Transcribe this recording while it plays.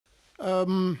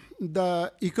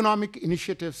The economic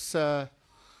initiatives that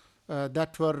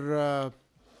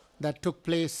took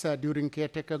place during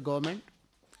caretaker government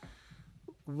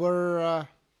were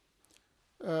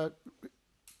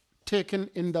taken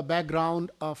in the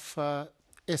background of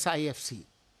SIFC,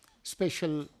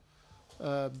 Special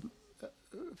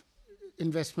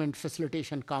Investment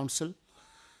Facilitation Council,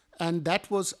 and that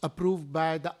was approved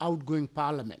by the outgoing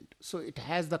parliament. So it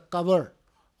has the cover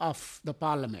of the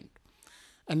parliament,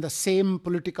 and the same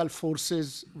political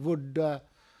forces would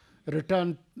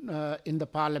return in the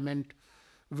parliament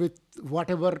with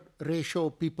whatever ratio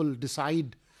people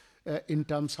decide in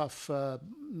terms of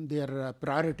their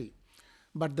priority.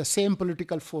 But the same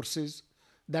political forces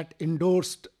that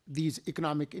endorsed these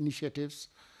economic initiatives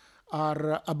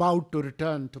are about to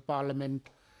return to parliament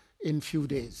in few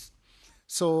days.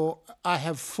 So I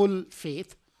have full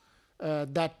faith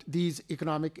that these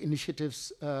economic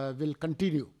initiatives will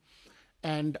continue,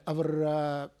 and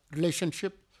our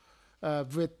relationship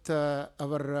with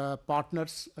our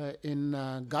partners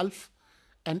in Gulf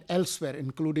and elsewhere,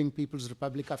 including People's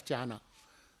Republic of China,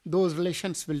 those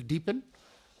relations will deepen,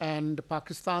 and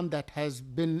Pakistan, that has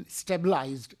been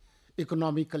stabilized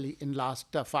economically in last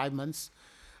 5 months,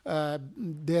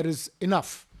 there is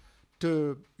enough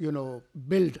to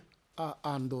build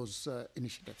on those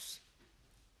initiatives.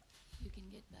 You can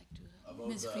get back to her. About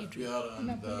Ms. the Friedrich. FBR and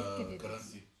the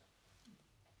currency.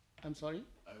 I'm sorry?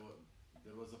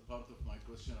 There was a part of my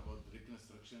question about the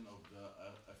reconstruction of the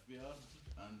FBR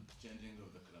and changing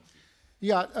of the currency.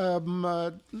 Yeah,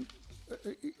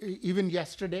 even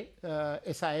yesterday,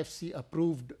 SIFC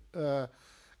approved,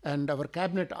 and our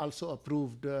cabinet also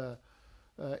approved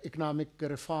economic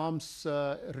reforms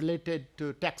related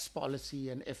to tax policy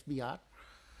and FBR.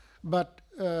 But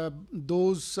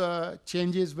those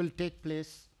changes will take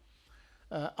place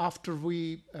after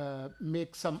we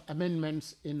make some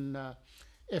amendments in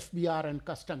FBR and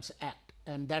Customs Act,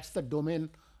 and that's the domain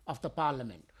of the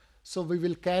Parliament. So we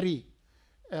will carry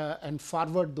and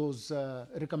forward those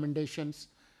recommendations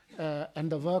and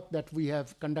the work that we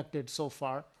have conducted so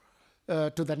far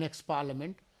to the next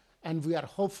Parliament, and we are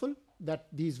hopeful that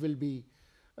these will be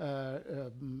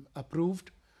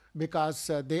approved, because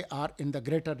they are in the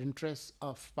greater interest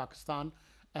of Pakistan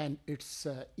and its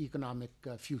economic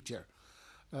future.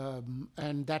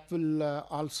 And that will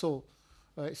also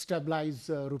stabilize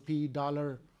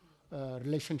rupee-dollar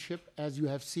relationship. As you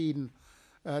have seen,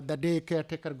 the day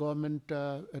caretaker government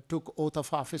took oath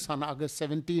of office on August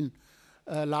 17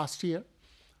 last year,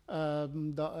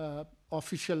 the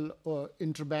official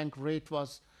interbank rate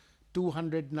was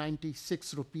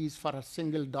 296 rupees for a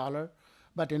single dollar.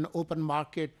 But in open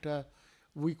market,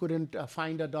 we couldn't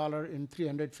find a dollar in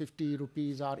 350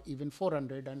 rupees or even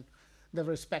 400. And there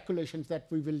were speculations that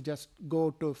we will just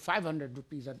go to 500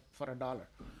 rupees for a dollar.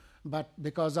 But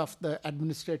because of the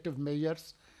administrative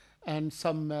measures and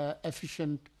some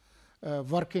efficient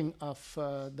working of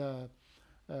the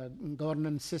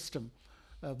governance system,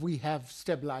 we have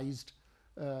stabilized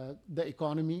the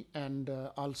economy and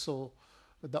also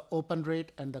the open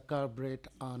rate and the curb rate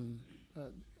on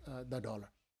the dollar.